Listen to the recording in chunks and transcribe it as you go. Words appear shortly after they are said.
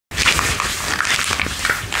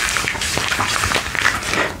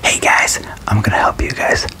guys, I'm gonna help you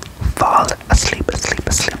guys fall asleep with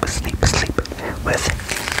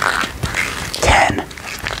 10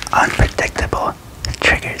 unpredictable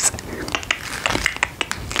triggers.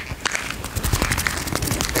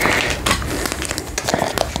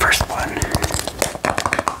 First one.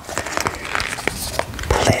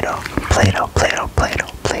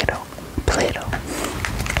 Play-Doh.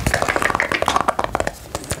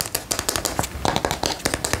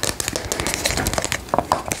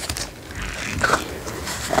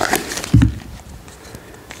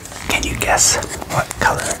 Can you guess what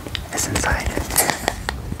color is inside?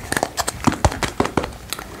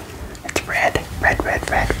 It's red.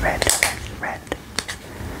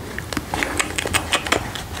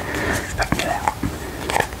 Check it out.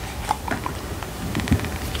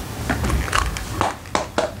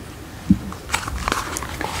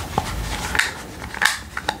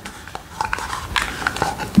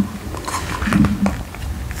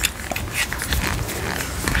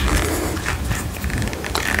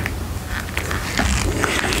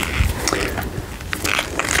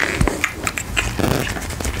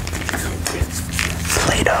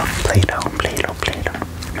 Play-Doh.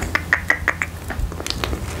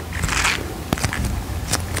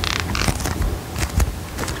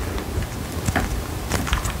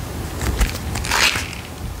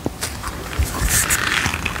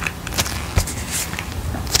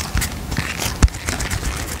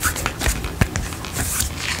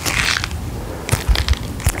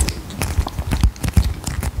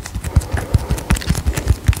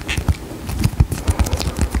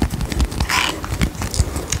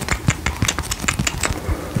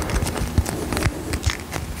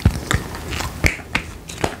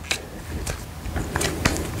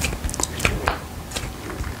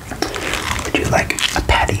 Would you like a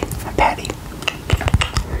patty?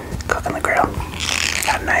 Cook on the grill.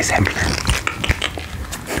 Got a nice hamburger.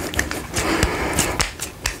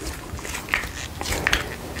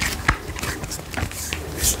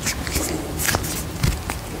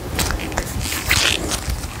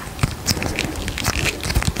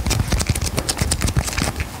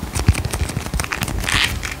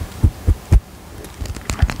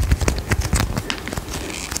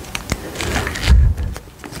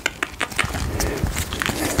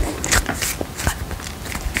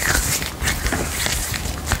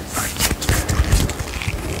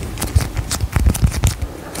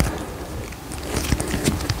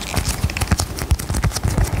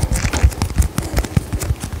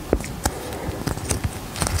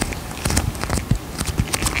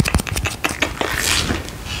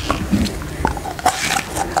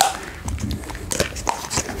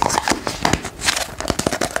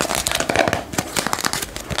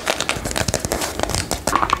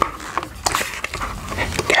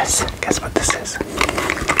 Guess what this is?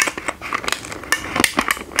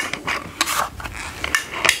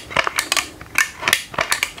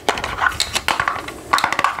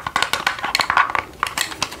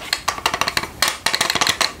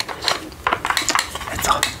 It's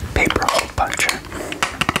a paper hole puncher.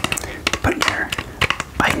 Put in your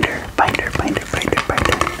binder.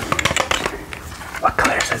 What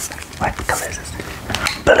color is this?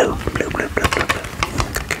 Blue.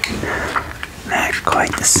 Not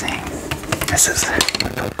quite the same. This is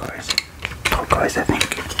turquoise, I think.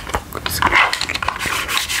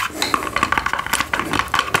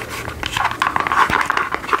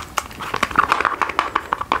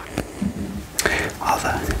 All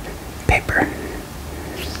the paper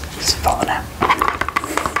is falling out.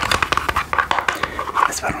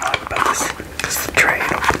 That's what I don't like about this, because the tray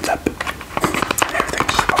opens up and everything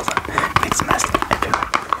just falls out. Makes a mess.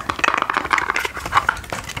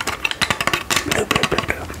 Blue.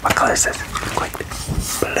 What color is this? Quick.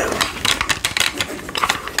 Blue.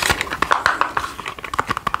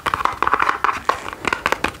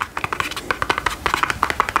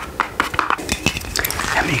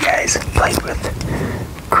 How many guys played with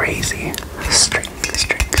crazy string?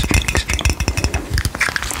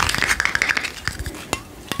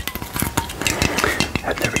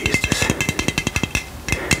 I've never used this.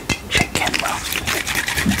 Shake can well.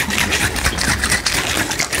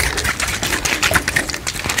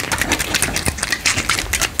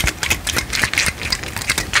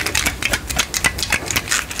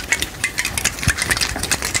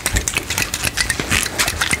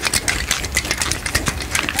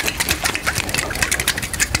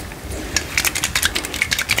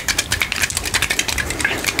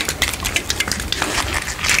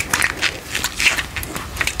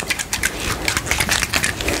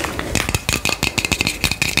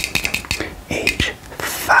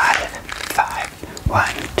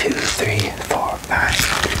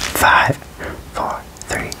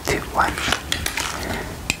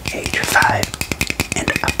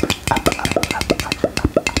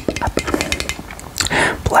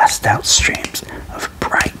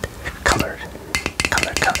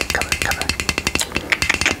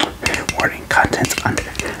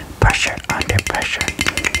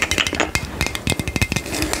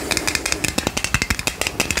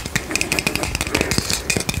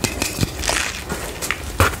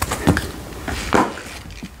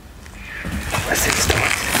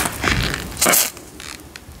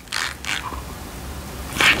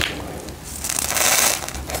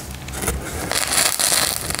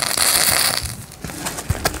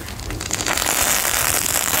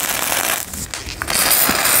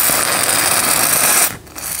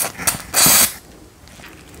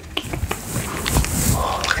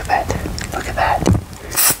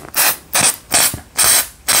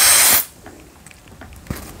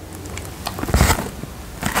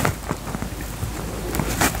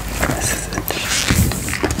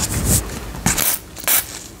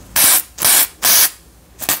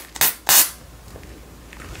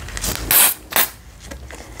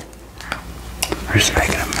 We're just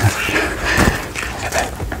making a mess. Look at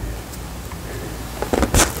that.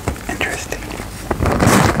 Interesting.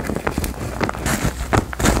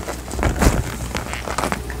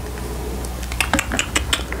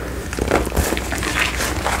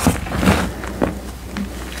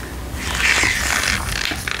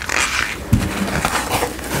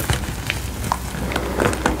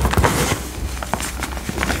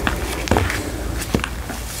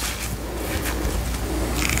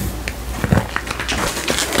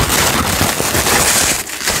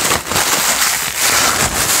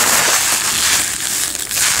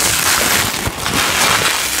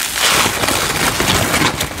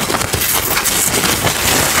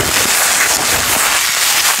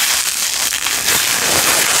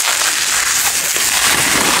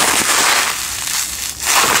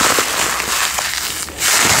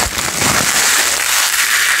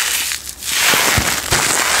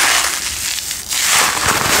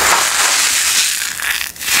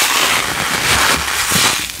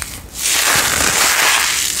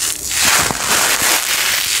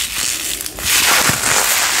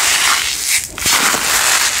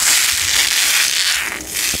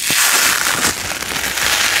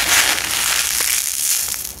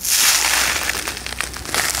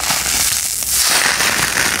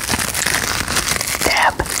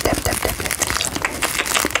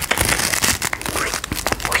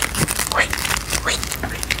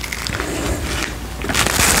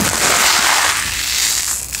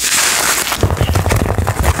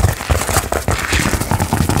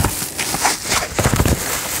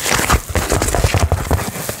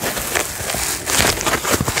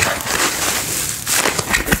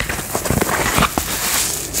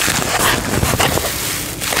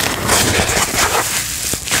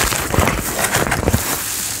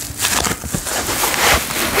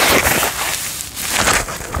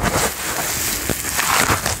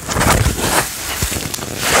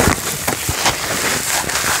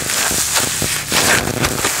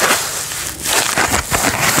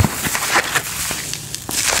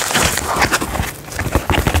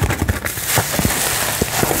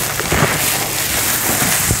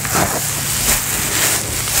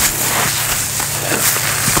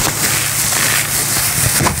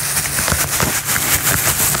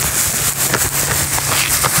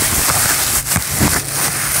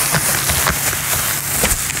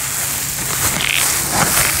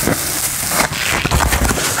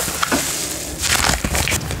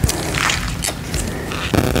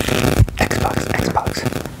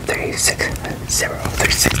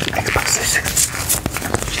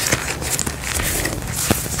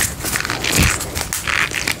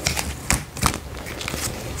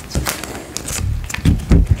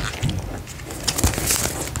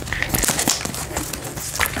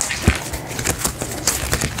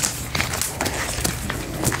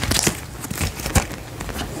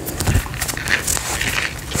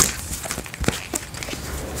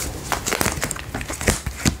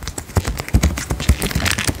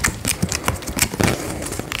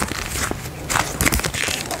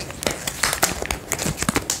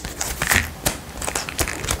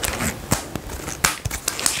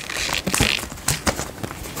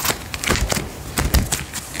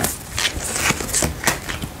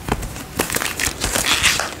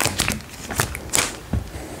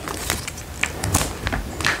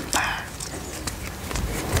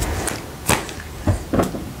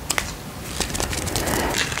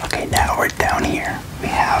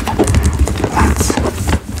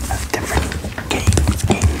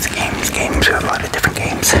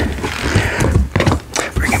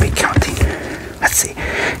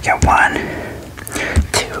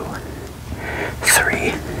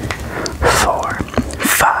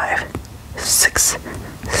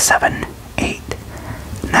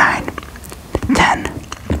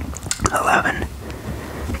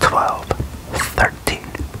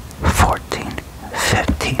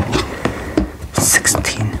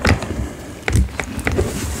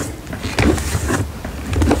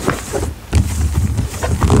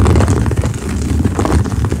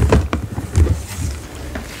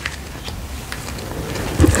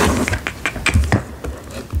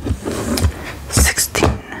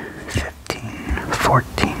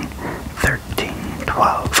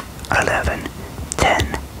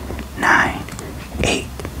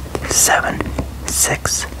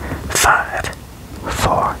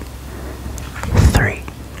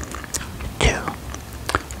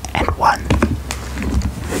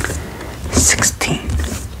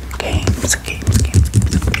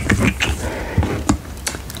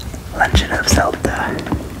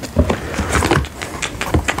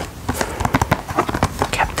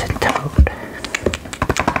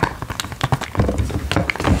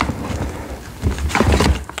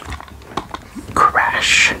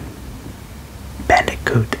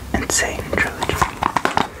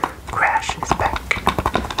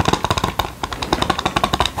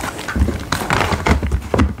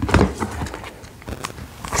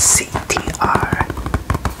 CTR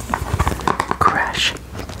Crash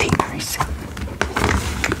Team Racing.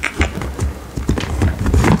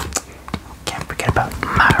 Can't forget about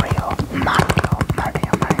Mario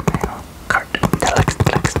Kart Deluxe.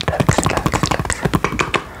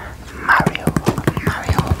 Mario.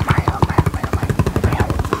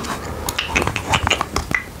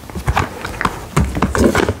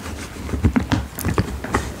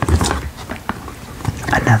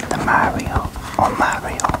 Another Mario.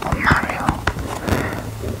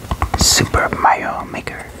 Super Mario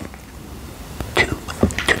Maker. Two.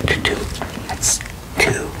 That's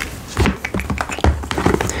two.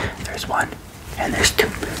 There's one, and there's two.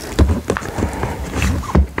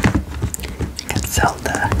 You got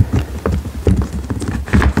Zelda.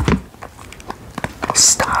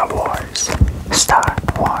 Star Wars.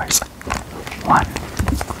 One.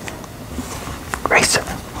 Racer.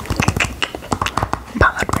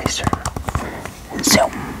 Pod Racer.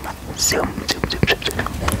 Zoom.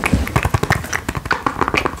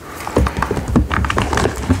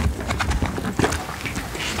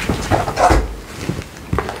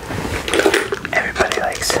 Everybody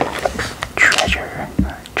likes treasure.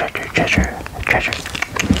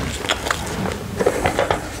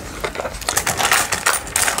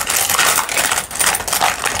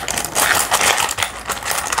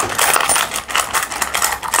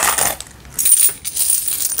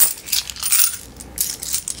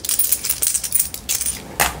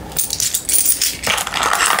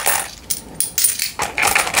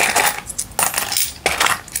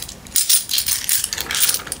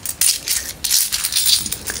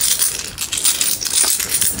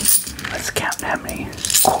 Let's count how many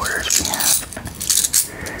quarters we have.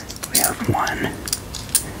 We have 1,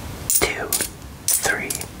 2, 3,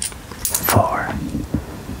 4,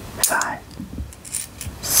 5,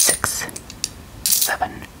 6,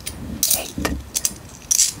 7, 8,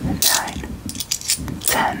 9,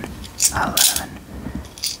 10, 11,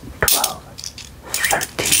 12,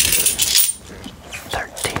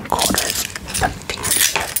 13 quarters. 13.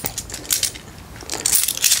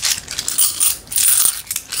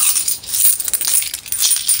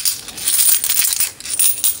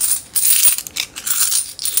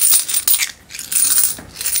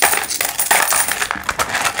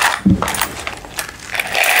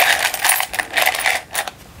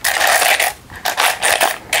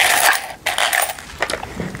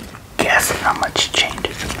 Guess how much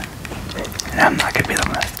changes. And I'm not gonna be the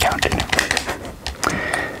one that's counting it.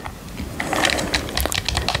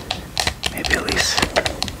 Maybe at least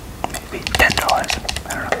 $10.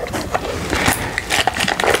 I don't know.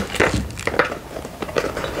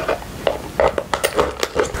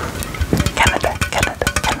 Canada.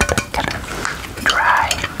 Dry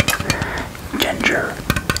ginger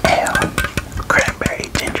ale. Cranberry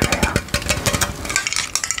ginger ale.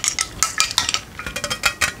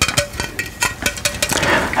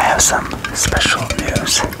 I have some special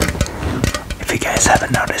news. If you guys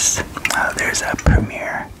haven't noticed, there's a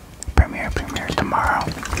premiere tomorrow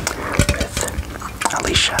with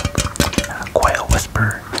Alicia, Quail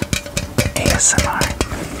Whisper ASMR.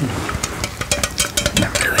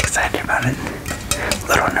 I'm really excited about it. A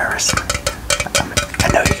little nervous. I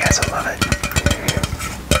know you guys will love it.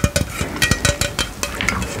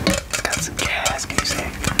 It's got some jazz music.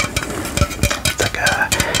 It's like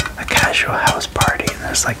a casual house party, and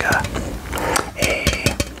there's like a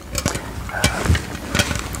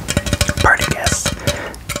party guest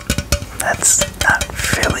that's not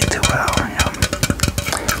feeling too well,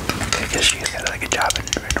 because she's got like a job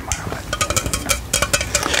interview tomorrow.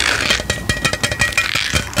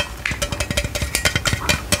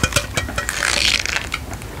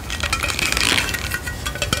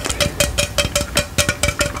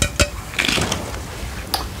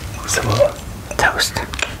 So we'll toast.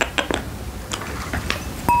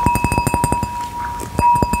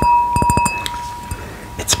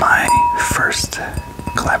 It's my first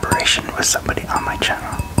collaboration with somebody on my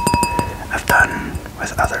channel. I've done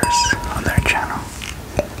with others on their channel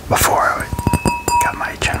before I got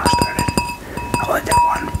my channel started. I only did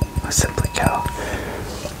one with Simply Cal.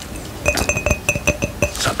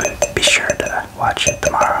 So be sure to watch it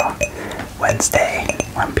tomorrow, Wednesday,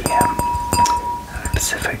 1 p.m.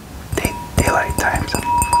 Pacific Daylight Time.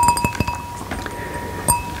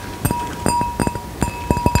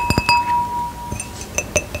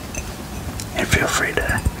 And feel free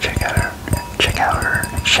to check out her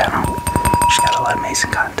channel. She's got a lot of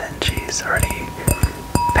amazing content. She's already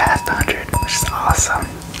past 100, which is awesome.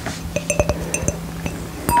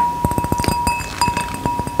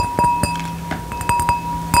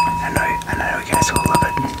 I know you guys will love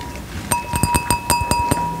it.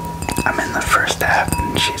 I'm in the first half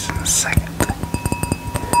and cheese in a second.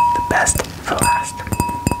 The best for last.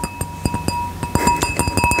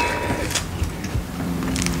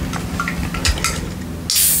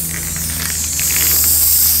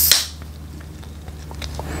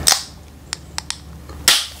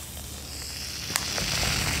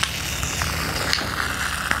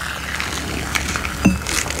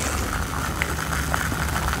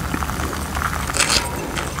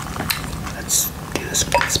 Let's do the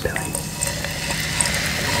spilling.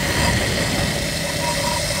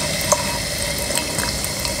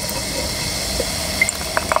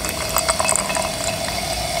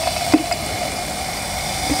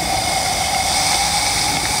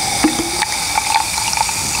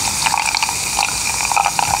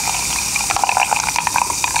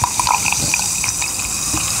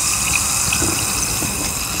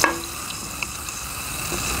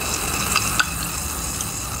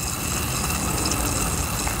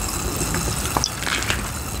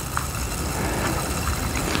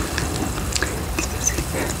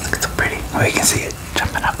 Look, it's so pretty. Oh, you can see it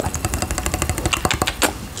jumping up.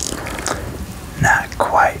 Not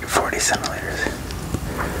quite 40 centimeters.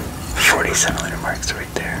 40 centimeter marks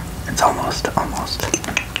right there. It's almost.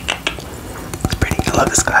 It's pretty. I love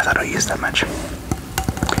this glass. I don't use that much. I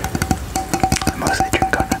mostly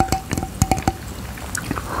drink on it.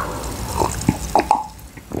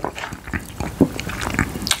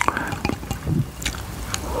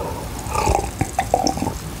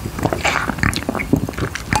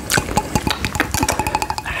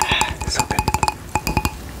 So good.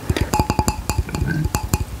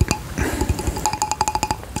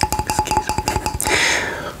 Excuse me.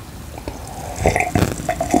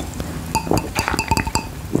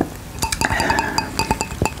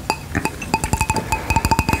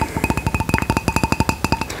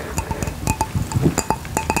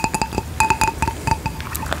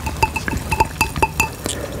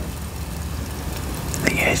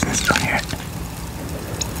 You guys can still hear it.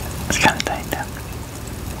 It's kind of tight down.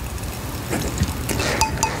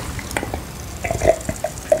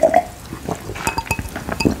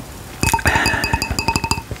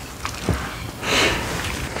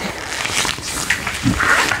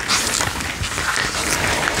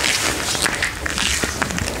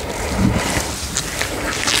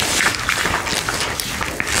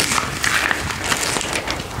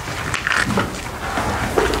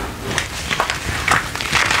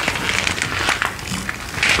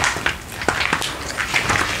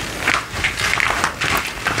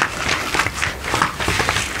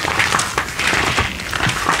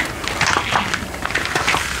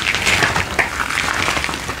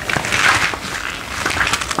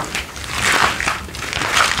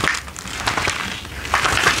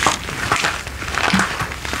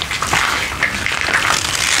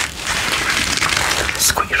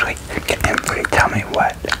 Squeeze right. Can everybody tell me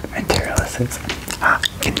what material this is?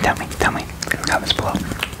 Can you tell me? Tell me. Leave the comments below.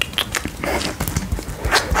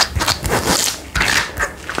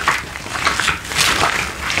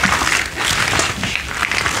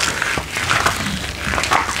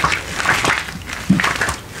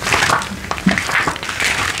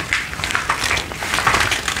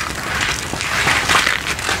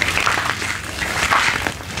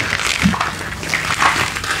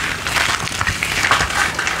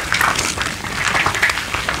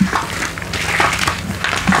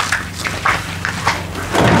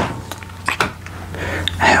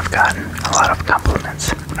 I have gotten a lot of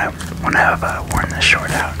compliments when I have worn this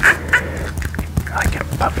short out. I like it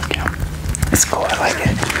in public, you know. It's cool, I like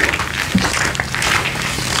it.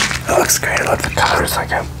 It looks great. I love the color. It's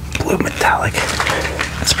like a blue metallic.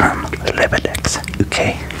 It's from Leggings,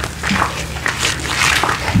 UK.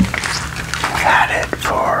 I've had it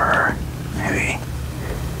for maybe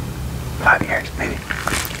 5 years, maybe.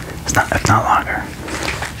 It's not longer.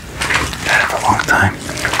 I've had it for a long time.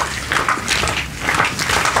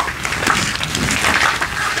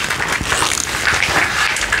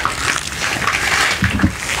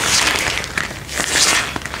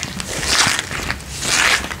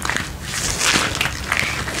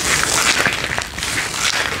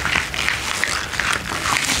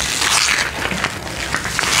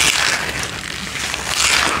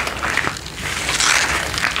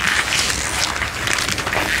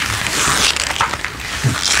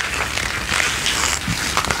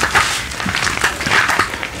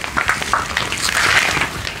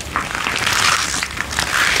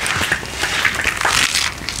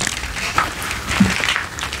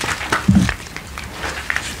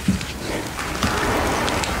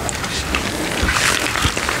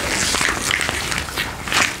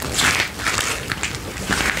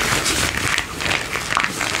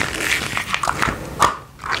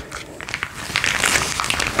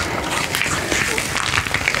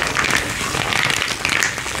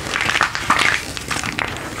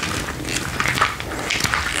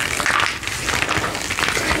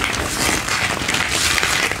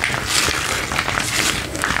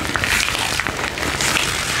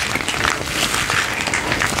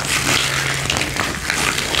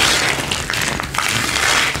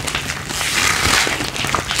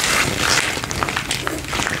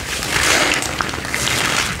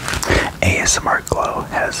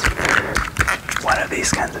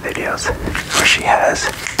 these kinds of videos where she has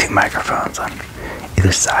two microphones on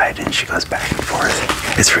either side and she goes back and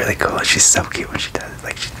forth. It's really cool. She's so cute when she does it.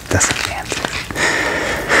 Like, she does some dances.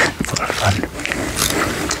 It's a lot of fun.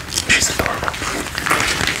 She's adorable.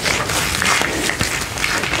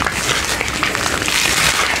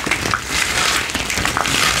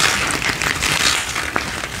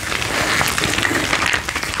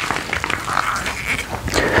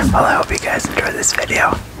 Well, I hope you guys enjoyed this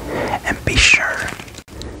video, and be sure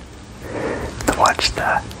to watch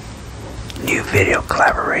the new video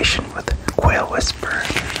collaboration with Quail Whisper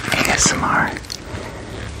ASMR,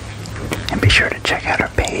 and be sure to check out our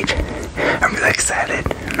page. I'm really excited,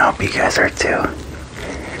 and I hope you guys are too.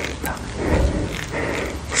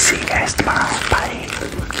 See you guys tomorrow.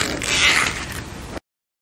 Bye.